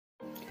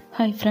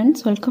Hi friends,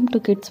 welcome to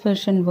Kids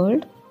Version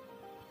World.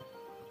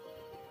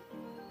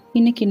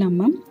 இன்னைக்கு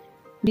நம்ம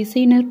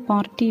designer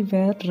party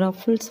wear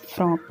ruffles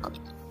frock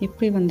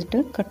எப்படி வந்துட்டு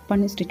கட்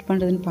பண்ணி ஸ்டிச்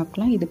பண்ணுறதுன்னு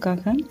பார்க்கலாம்.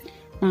 இதுக்காக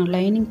நான்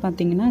லைனிங்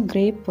பார்த்தீங்கன்னா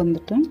கிரேப்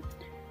வந்துட்டு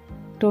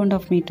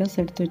 2.5 meters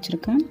எடுத்து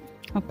வச்சுருக்கேன்.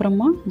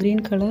 அப்புறமா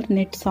green colour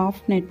net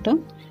soft net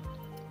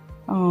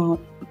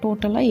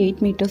டோட்டலாக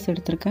 8 meters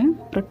எடுத்திருக்கேன்.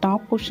 அப்புறம்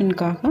டாப்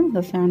போர்ஷனுக்காக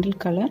இந்த சாண்டில்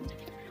கலர்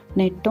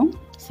நெட்டும்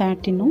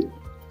சாட்டினும்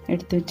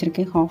எடுத்து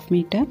வச்சுருக்கேன் 1/2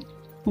 meter.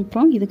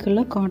 அப்புறம்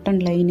இதுக்குள்ள காட்டன்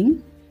லைனிங்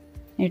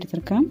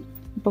எடுத்திருக்கேன்.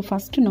 இப்போ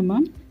ஃபஸ்ட்டு நம்ம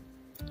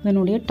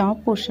இதனுடைய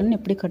டாப் போர்ஷன்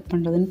எப்படி கட்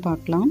பண்ணுறதுன்னு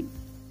பார்க்கலாம்.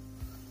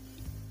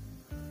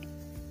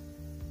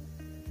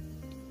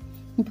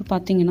 இப்போ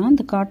பார்த்தீங்கன்னா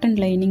இந்த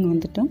காட்டன் லைனிங்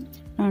வந்துட்டு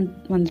நான்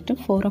வந்துட்டு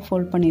 4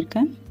 ஃபோல்ட்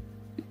பண்ணியிருக்கேன்.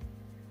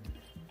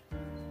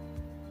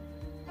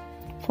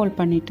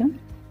 ஃபோல்ட் பண்ணிவிட்டு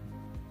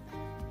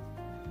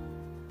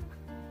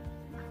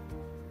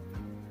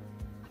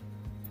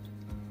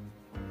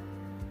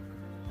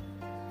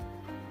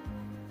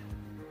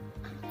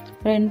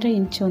ரெண்டரை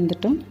இன்ச்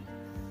வந்துட்டு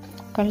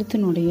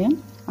கழுத்தினுடைய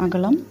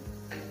அகலம்,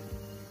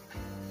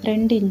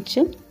 2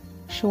 இன்ச்சு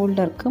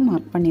ஷோல்டருக்கு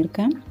மார்க்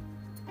பண்ணியிருக்கேன்.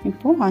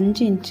 இப்போது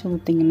 5 இன்ச்சு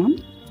ஊற்றிங்கன்னா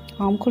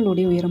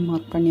ஆம்கோலுடைய உயரம்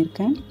மார்க்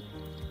பண்ணியிருக்கேன்.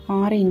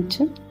 6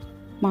 இன்ச்சு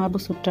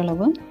மார்பு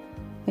சுற்றளவு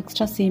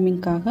எக்ஸ்ட்ரா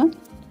சீமிங்காக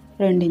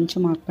 2 இன்ச்சு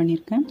மார்க்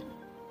பண்ணியிருக்கேன்.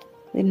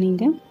 இது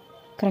நீங்கள்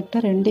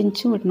கரெக்டாக 2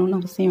 இன்ச்சு விடணும்னு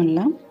அவசியம்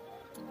இல்லை.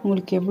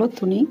 உங்களுக்கு எவ்வளோ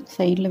துணி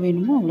சைடில்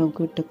வேணுமோ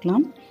அவ்வளோக்கு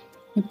விட்டுக்கலாம்.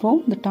 இப்போது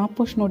இந்த டாப்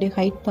போர்ஷனுடைய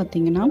ஹைட்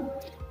பார்த்திங்கன்னா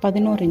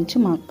 11 இன்ச்சு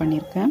மார்க்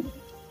பண்ணியிருக்கேன்.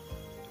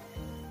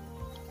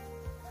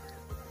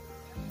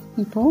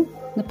 இப்போது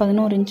இந்த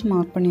 11 இன்ச்சு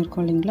மார்க்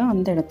பண்ணியிருக்கோம் இல்லைங்களா,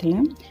 அந்த இடத்துல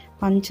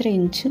 5.5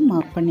 இன்ச்சு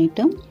மார்க்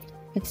பண்ணிவிட்டு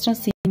எக்ஸ்ட்ரா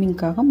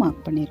சீமிங்காக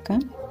மார்க்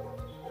பண்ணியிருக்கேன்.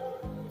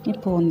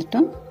 இப்போது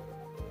வந்துட்டு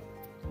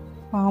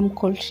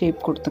ஆம்கோல்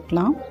ஷேப்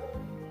கொடுத்துக்கலாம்.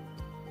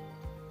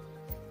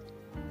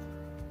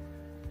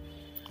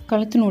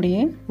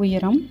 கழுத்தினுடைய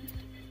உயரம்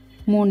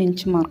 3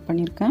 இன்ச்சு மார்க்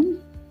பண்ணியிருக்கேன்.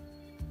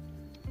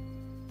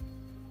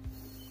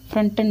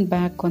 ஃப்ரண்ட் அண்ட்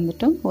பேக்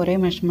வந்துட்டு ஒரே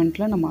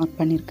மெஷர்மெண்ட்டில் நான் மார்க்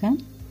பண்ணியிருக்கேன்.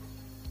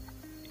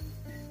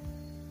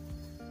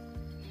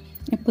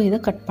 இப்போ இதை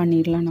கட்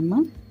பண்ணிடலாம்.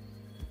 நம்ம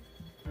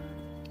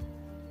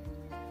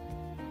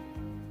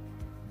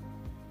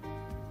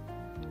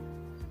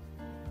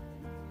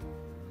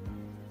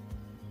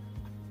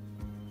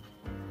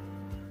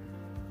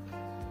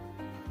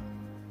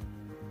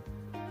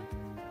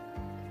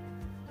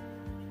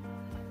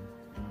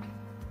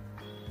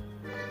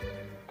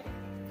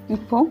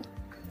இப்போது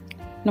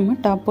நம்ம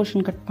டாப்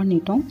போர்ஷன் கட்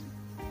பண்ணிட்டோம்.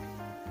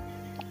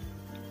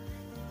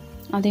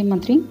 அதே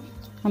மாதிரி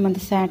நம்ம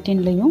அந்த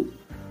சாட்டின்லேயும்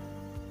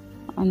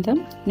அந்த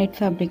நெட்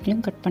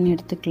ஃபேப்ரிக்லையும் கட் பண்ணி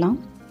எடுத்துக்கலாம்.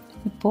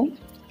 இப்போது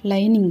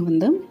லைனிங்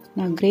வந்து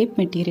நான் கிரேப்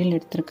மெட்டீரியல்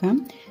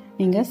எடுத்திருக்கேன்.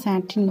 நீங்கள்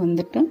சாட்டின்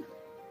வந்துட்டு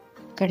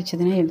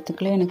கிடைச்சதுன்னா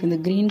எடுத்துக்கலாம். எனக்கு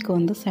இந்த க்ரீனுக்கு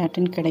வந்து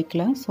சாட்டின்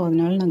கிடைக்கல, ஸோ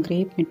அதனால் நான்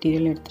கிரேப்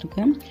மெட்டீரியல்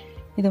எடுத்திருக்கேன்.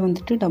 இதை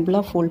வந்துட்டு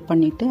டபுளாக ஃபோல்ட்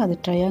பண்ணிவிட்டு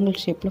அது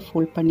ட்ரையாங்கிள் ஷேப்பில்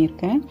ஃபோல்ட்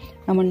பண்ணியிருக்கேன்.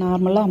 நம்ம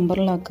நார்மலாக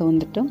அம்பர்லாக்கு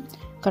வந்துட்டு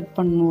கட்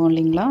பண்ணுவோம்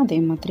இல்லைங்களா, அதே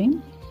மாதிரி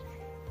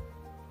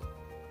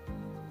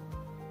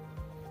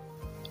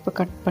இப்போ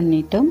கட்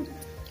பண்ணிவிட்டு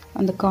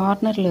அந்த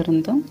கார்னரில்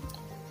இருந்து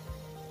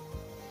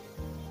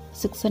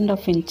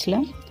 6.5 இன்ச்சில்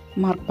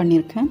மார்க்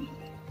பண்ணியிருக்கேன்.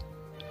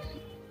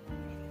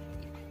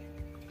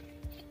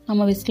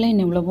 நம்ம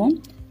விஸ்லைன் எவ்வளவோ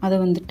அதை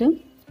வந்துட்டு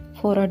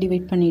 4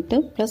 டிவைட் பண்ணிவிட்டு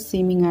ப்ளஸ்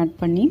சீமிங் ஆட்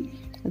பண்ணி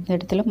இந்த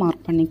இடத்துல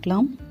மார்க்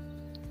பண்ணிக்கலாம்.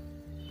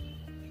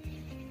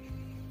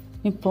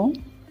 இப்போது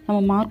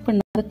நம்ம மார்க்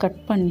பண்ணதை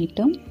கட்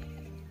பண்ணிவிட்டு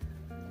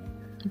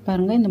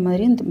பாருங்கள், இந்த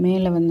மாதிரி இந்த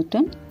மேலே வந்துட்டு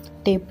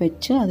டேப்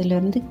வச்சு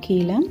அதிலேருந்து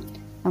கீழே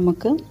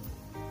நமக்கு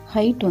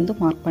ஹைட் வந்து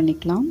மார்க்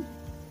பண்ணிக்கலாம்.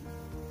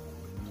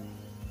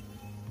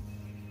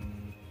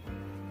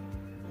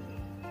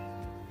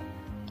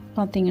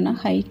 பார்த்தீங்கன்னா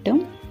ஹைட்டு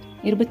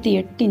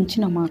 28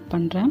 இன்ச்சு நான் மார்க்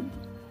பண்ணுறேன்.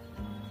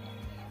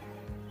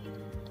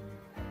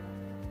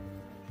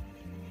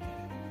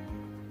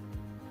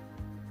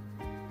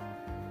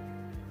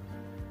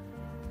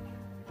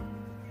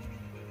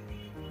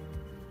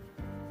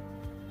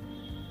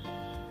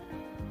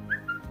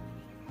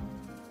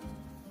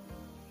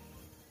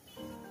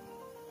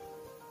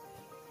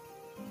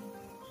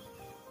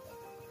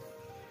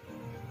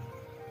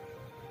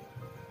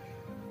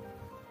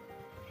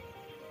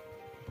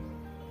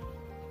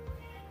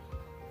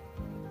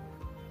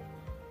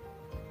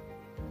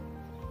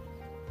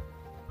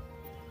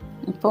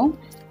 இப்போது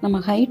நம்ம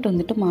ஹைட்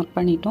வந்துட்டு மார்க்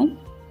பண்ணிட்டோம்.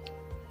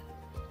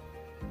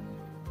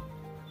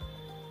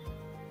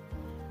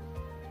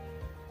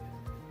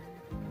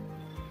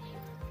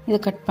 இதை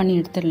கட் பண்ணி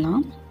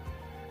எடுத்துடலாம்.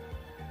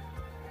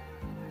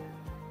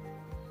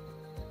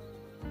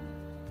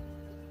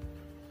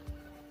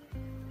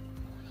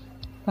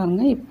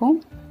 பாருங்கள், இப்போது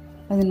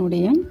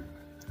அதனுடைய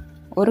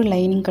ஒரு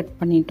லைனிங் கட்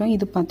பண்ணிட்டோம்.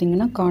 இது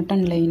பார்த்திங்கன்னா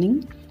காட்டன் லைனிங்,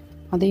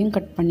 அதையும்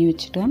கட் பண்ணி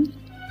வச்சுட்டேன்.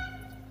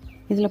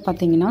 இதில்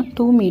பார்த்தீங்கன்னா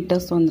 2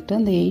 meters வந்துட்டு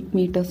இந்த 8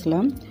 metersல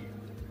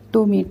 2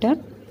 meter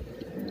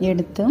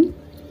எடுத்து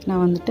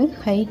நான் வந்துட்டு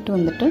ஹைட்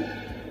வந்துட்டு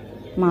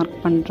மார்க்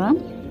பண்ணுறேன்.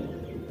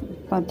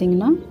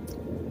 பார்த்தீங்கன்னா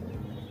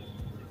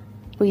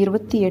இப்போ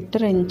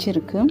 28.5 இன்ச்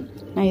இருக்குது.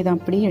 நான் இதை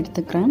அப்படியே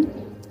எடுத்துக்கிறேன்.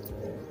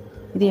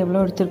 இது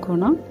எவ்வளோ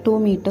எடுத்துருக்கோன்னா 2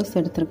 மீட்டர்ஸ்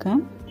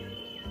எடுத்திருக்கேன்.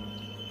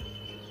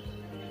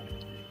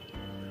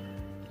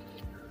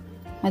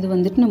 அது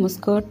வந்துட்டு நம்ம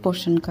ஸ்கர்ட்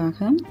போர்ஷனுக்காக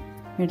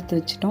எடுத்து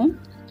வச்சிட்டோம்.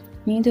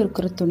 மீதி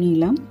இருக்கிற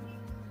துணியில்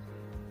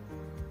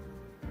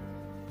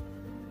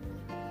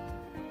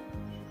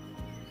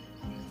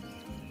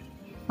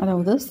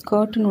அதாவது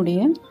ஸ்கர்ட்டினுடைய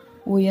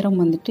உயரம்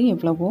வந்துட்டு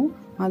எவ்வளவோ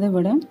அதை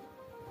விட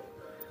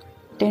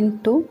 10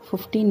 to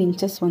 15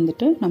 inches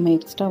வந்துட்டு நம்ம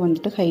எக்ஸ்ட்ரா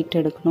வந்துட்டு ஹைட்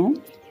எடுக்கணும்.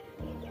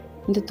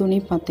 இந்த துணி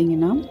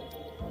பார்த்திங்கன்னா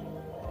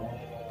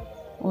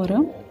ஒரு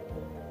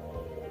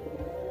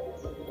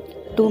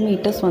 2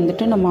 மீட்டர்ஸ்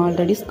வந்துட்டு நம்ம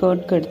ஆல்ரெடி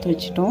ஸ்கர்ட்க்கு எடுத்து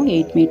வச்சிட்டோம்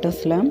 8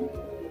 மீட்டர்ஸில்.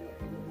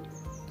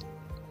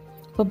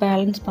 இப்போ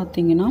பேலன்ஸ்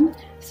பார்த்திங்கன்னா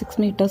 6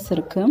 மீட்டர்ஸ்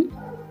இருக்குது.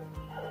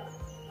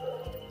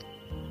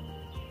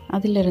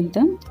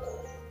 அதிலிருந்து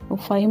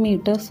 5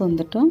 மீட்டர்ஸ்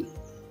வந்துட்டு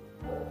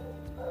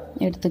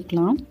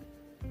எடுத்துக்கலாம்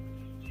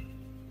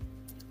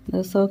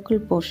இந்த சர்க்கிள்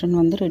போர்ஷன்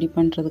வந்து ரெடி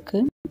பண்ணுறதுக்கு.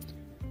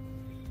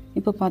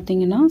 இப்போ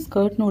பார்த்தீங்கன்னா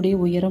ஸ்கர்ட்னுடைய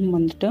உயரம்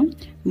வந்துட்டு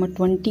நம்ம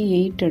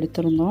 28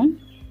 எடுத்திருந்தோம்.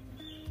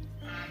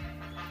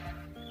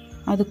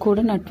 அது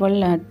கூட நான்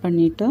 12 ஆட்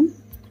பண்ணிவிட்டு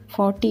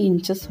 40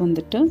 inches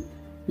வந்துட்டு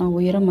நான்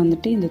உயரம்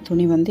வந்துட்டு இந்த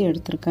துணி வந்து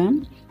எடுத்திருக்கேன்.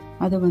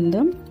 அதை வந்து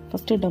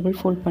ஃபஸ்ட்டு டபுள்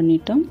ஃபோல்ட்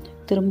பண்ணிவிட்டு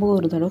திரும்ப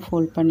ஒரு தடவை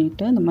ஃபோல்ட்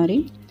பண்ணிவிட்டு இந்த மாதிரி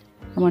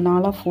நம்ம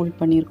 4ஆக ஃபோல்ட்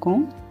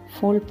பண்ணியிருக்கோம்.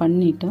 ஃபோல்ட்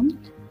பண்ணிவிட்டு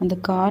அந்த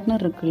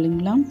கார்னர் இருக்குது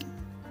இல்லைங்களா,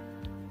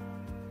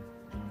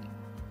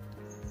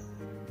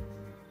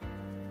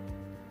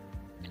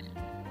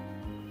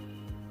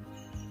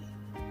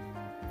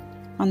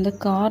 அந்த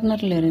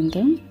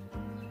கார்னர்லேருந்து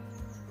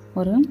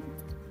ஒரு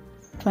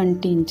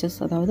 20 inches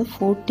அதாவது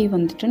 40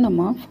 வந்துட்டு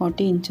நம்ம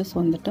 40 inches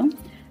வந்துட்டு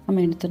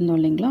நம்ம எடுத்திருந்தோம்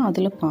இல்லைங்களா,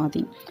 அதில்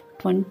பாதி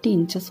 20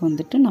 inches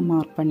வந்துட்டு நான்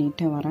மார்க்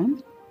பண்ணிகிட்டே வரேன்.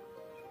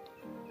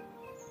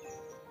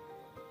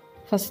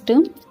 ஃபஸ்ட்டு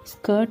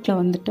ஸ்கர்ட்டில்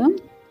வந்துட்டு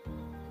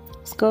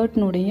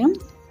ஸ்கர்ட்னுடைய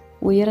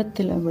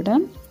உயரத்தில் விட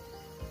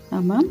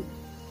நம்ம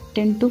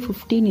 10 to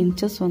 15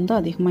 inches வந்து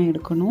அதிகமாக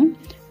எடுக்கணும்.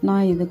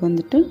 நான் இதுக்கு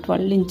வந்துட்டு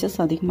 12 inches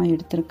அதிகமாக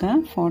எடுத்திருக்கேன்.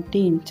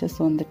 40 inches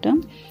வந்துட்டு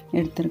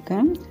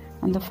எடுத்திருக்கேன்.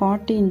 அந்த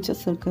 40 inches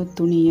இருக்க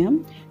துணியை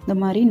இந்த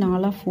மாதிரி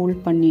 4ஆக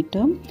ஃபோல்ட்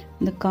பண்ணிவிட்டு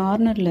இந்த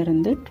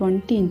கார்னர்லேருந்து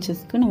 20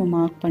 inchesக்கு நம்ம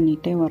மார்க்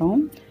பண்ணிகிட்டே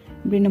வரோம்.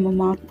 இப்படி நம்ம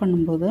மார்க்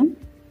பண்ணும்போது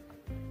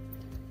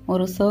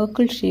ஒரு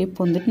சர்க்கிள்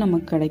ஷேப் வந்துட்டு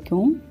நமக்கு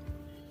கிடைக்கும்.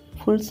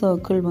 ஃபுல்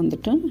சர்க்கிள்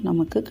வந்துட்டு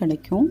நமக்கு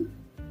கிடைக்கும்.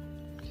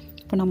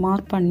 இப்போ நான்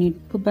மார்க் பண்ணிட்டு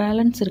இப்போ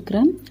பேலன்ஸ் இருக்கிற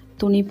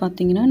துணி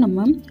பார்த்திங்கன்னா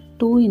நம்ம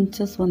 2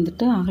 inches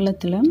வந்துட்டு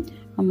அகலத்தில்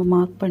நம்ம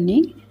மார்க் பண்ணி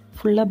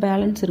ஃபுல்லாக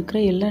பேலன்ஸ் இருக்கிற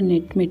எல்லா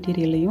நெட்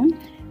மெட்டீரியலையும்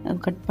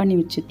கட் பண்ணி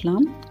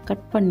வச்சுக்கலாம்.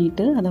 கட்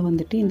பண்ணிவிட்டு அதை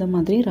வந்துட்டு இந்த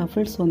மாதிரி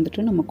ரஃபிள்ஸ்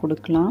வந்துட்டு நம்ம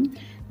கொடுக்கலாம்.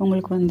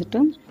 உங்களுக்கு வந்துட்டு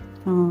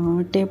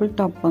டேபிள்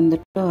டாப்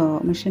வந்துட்டு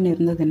மிஷின்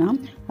இருந்ததுன்னா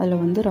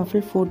அதில் வந்து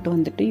ரஃபிள் ஃபோட்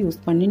வந்துட்டு யூஸ்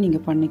பண்ணி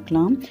நீங்கள்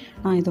பண்ணிக்கலாம்.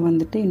 இது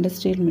வந்துட்டு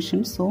இண்டஸ்ட்ரியல்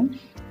மிஷின், ஸோ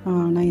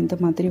நான் இந்த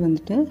மாதிரி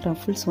வந்துட்டு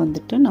ரஃபிள்ஸ்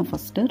வந்துட்டு நான்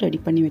ஃபஸ்ட்டு ரெடி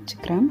பண்ணி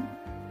வச்சுக்கிறேன்.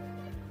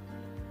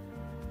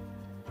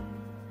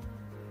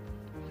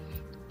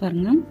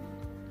 பாருங்கள்,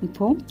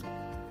 இப்போது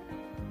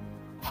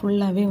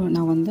ஃபுல்லாகவே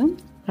நான் வந்து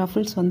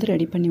ரஃபிள்ஸ் வந்து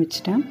ரெடி பண்ணி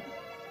வச்சிட்டேன்.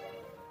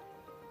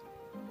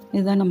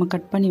 இதுதான் நம்ம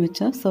கட் பண்ணி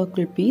வச்ச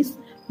சர்க்கிள் பீஸ்.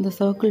 இந்த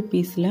சர்க்கிள்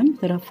பீஸில்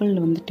ரஃபிள்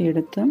வந்துட்டு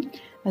எடுத்து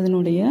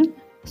அதனுடைய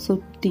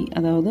சுற்றி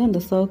அதாவது அந்த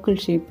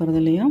சர்க்கிள் ஷேப்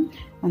வருது இல்லையா,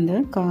 அந்த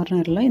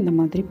கார்னரில் இந்த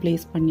மாதிரி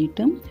ப்ளேஸ்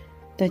பண்ணிவிட்டு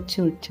தைச்சி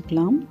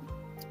வச்சுக்கலாம்.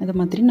 அது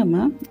மாதிரி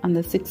நம்ம அந்த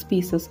 6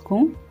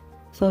 பீசஸ்க்கும்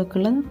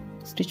சர்க்கிளை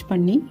ஸ்டிச்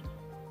பண்ணி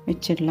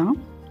வச்சிடலாம்.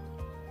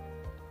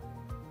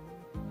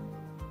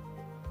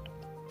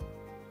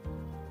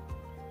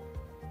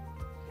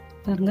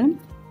 பாருங்கள்,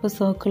 இப்போ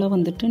சர்க்கிளை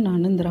வந்துட்டு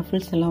நான் இந்த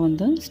ரஃபிள்ஸ் எல்லாம்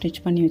வந்து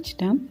ஸ்டிச் பண்ணி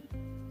வச்சுட்டேன்.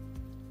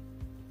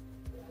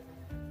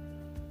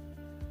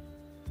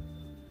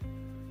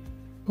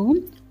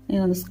 இப்போது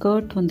அந்த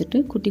ஸ்கர்ட் வந்துட்டு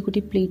குட்டி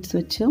குட்டி ப்ளீட்ஸ்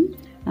வச்சு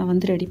நான்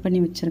வந்து ரெடி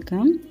பண்ணி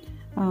வச்சுருக்கேன்.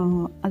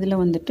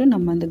 அதில் வந்துட்டு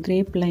நம்ம அந்த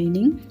grape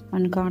lining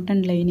and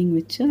cotton lining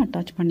வச்சு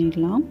அட்டாச்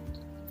பண்ணிடலாம்.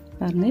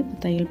 பாருங்கள், இப்போ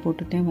தையல்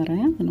போட்டுகிட்டே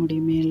வரேன்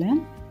அதனுடைய மேலே.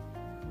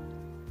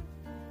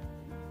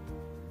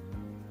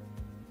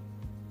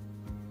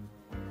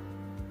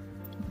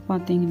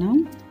 பார்த்தீங்கன்னா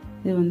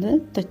இது வந்து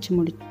தைச்சி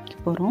முடிக்க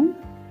போகிறோம்.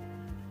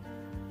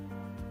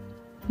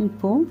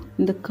 இப்போது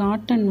இந்த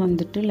காட்டன்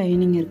வந்துட்டு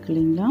லைனிங் இருக்கு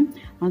இல்லைங்களா,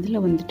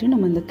 அதில் வந்துட்டு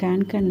நம்ம இந்த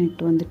கேன்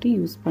நெட் வந்துட்டு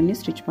யூஸ் பண்ணி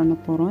ஸ்டிச் பண்ண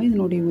போகிறோம்.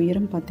 இதனுடைய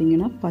உயரம்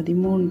பார்த்திங்கன்னா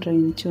 13.5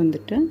 inch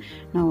வந்துட்டு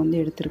நான் வந்து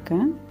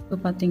எடுத்திருக்கேன். இப்போ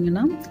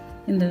பார்த்திங்கன்னா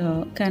இந்த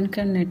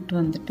கேன் நெட்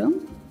வந்துட்டு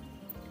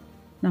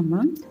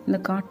நம்ம இந்த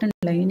காட்டன்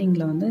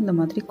லைனிங்கில் வந்து இந்த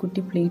மாதிரி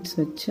குட்டி பிளேட்ஸ்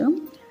வச்சு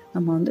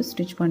நம்ம வந்து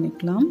ஸ்டிச்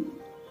பண்ணிக்கலாம்.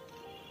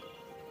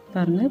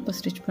 பாருங்கள், இப்போ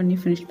ஸ்டிச் பண்ணி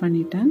ஃபினிஷ்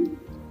பண்ணிட்டேன்.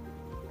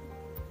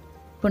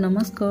 இப்போ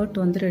நம்ம ஸ்கர்ட்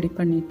வந்து ரெடி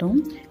பண்ணிட்டோம்.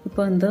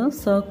 இப்போ இந்த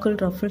சர்க்கிள்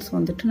ரஃபிள்ஸ்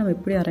வந்துட்டு நம்ம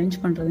எப்படி அரேஞ்ச்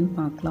பண்ணுறதுன்னு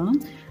பார்க்கலாம்.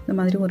 இந்த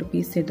மாதிரி ஒரு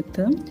பீஸ்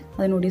எடுத்து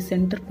அதனுடைய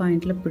சென்டர்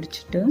பாயிண்டில்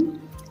பிடிச்சிட்டு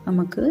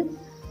நமக்கு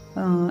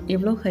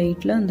எவ்வளோ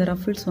ஹைட்டில் அந்த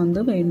ரஃபிள்ஸ் வந்து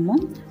வேணுமோ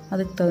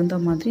அதுக்கு தகுந்த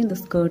மாதிரி இந்த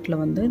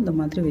ஸ்கர்ட்டில் வந்து இந்த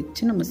மாதிரி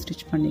வச்சு நம்ம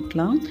ஸ்டிச்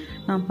பண்ணிக்கலாம்.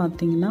 நான்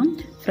பார்த்தீங்கன்னா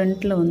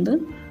ஃப்ரண்ட்டில் வந்து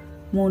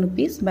 3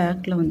 பீஸ்,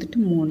 பேக்கில் வந்துட்டு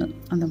 3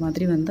 அந்த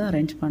மாதிரி வந்து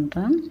அரேஞ்ச்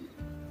பண்ணுறேன்.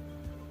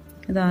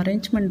 இது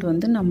அரேஞ்ச்மெண்ட்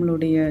வந்து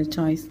நம்மளுடைய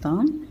சாய்ஸ்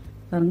தான்.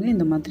 பாருங்கள்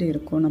இந்த மாதிரி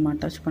இருக்கும் நம்ம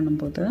அட்டாச்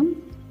பண்ணும்போது.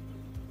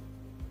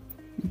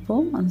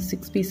 இப்போது அந்த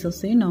 6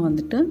 பீசஸையும் நான்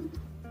வந்துட்டு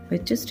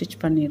வச்சு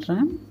ஸ்டிச்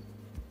பண்ணிடுறேன்.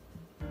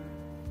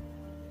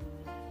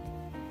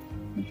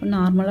 இப்போ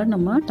நார்மலாக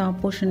நம்ம டாப்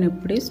போர்ஷன்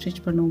எப்படி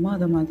ஸ்டிச் பண்ணுவோமோ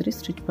அதை மாதிரி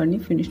ஸ்டிச் பண்ணி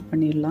ஃபினிஷ்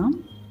பண்ணிடலாம்.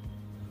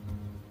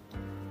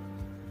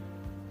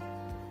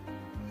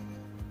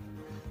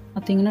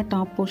 பார்த்திங்கன்னா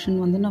டாப்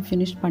போர்ஷன் வந்து நான்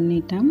ஃபினிஷ்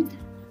பண்ணிட்டேன்.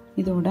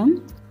 இதோட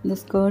இந்த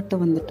ஸ்கர்ட்டை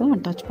வந்துட்டு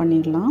அட்டாச்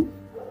பண்ணிடலாம்.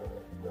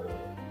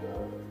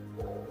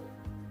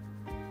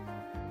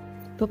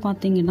 இப்போ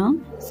பார்த்தீங்கன்னா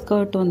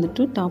ஸ்கர்ட்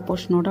வந்துட்டு டாப்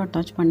போர்ஷனோட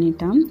அட்டாச்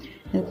பண்ணிட்டேன்.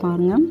 இது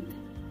பாருங்கள்.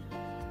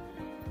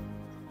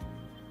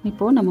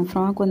 இப்போது நம்ம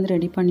ஃப்ராக் வந்து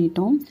ரெடி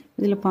பண்ணிட்டோம்.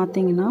 இதில்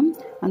பார்த்தீங்கன்னா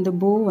அந்த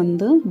போ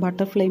வந்து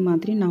பட்டர்ஃப்ளை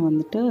மாதிரி நான்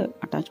வந்துட்டு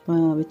அட்டாச்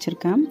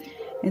வச்சுருக்கேன்.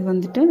 இது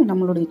வந்துட்டு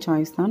நம்மளுடைய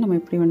சாய்ஸ் தான், நம்ம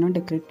எப்படி வேணால்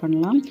டெக்கரேட்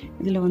பண்ணலாம்.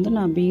 இதில் வந்து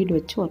நான் பீட்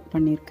வச்சு ஒர்க்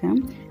பண்ணியிருக்கேன்.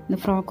 இந்த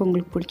ஃப்ராக்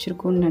உங்களுக்கு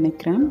பிடிச்சிருக்குன்னு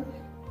நினைக்கிறேன்.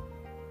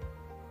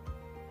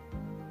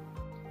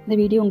 இந்த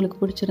வீடியோ உங்களுக்கு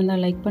பிடிச்சிருந்தா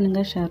லைக்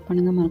பண்ணுங்கள், ஷேர்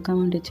பண்ணுங்கள்,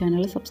 மறக்காம என்னுடைய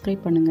சேனலை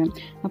சப்ஸ்கிரைப் பண்ணுங்கள்.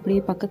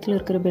 அப்படியே பக்கத்தில்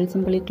இருக்கிற பெல்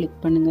சிம்பலை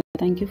கிளிக் பண்ணுங்கள்.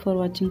 தேங்க்யூ ஃபார்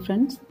வாட்சிங்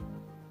ஃப்ரெண்ட்ஸ்.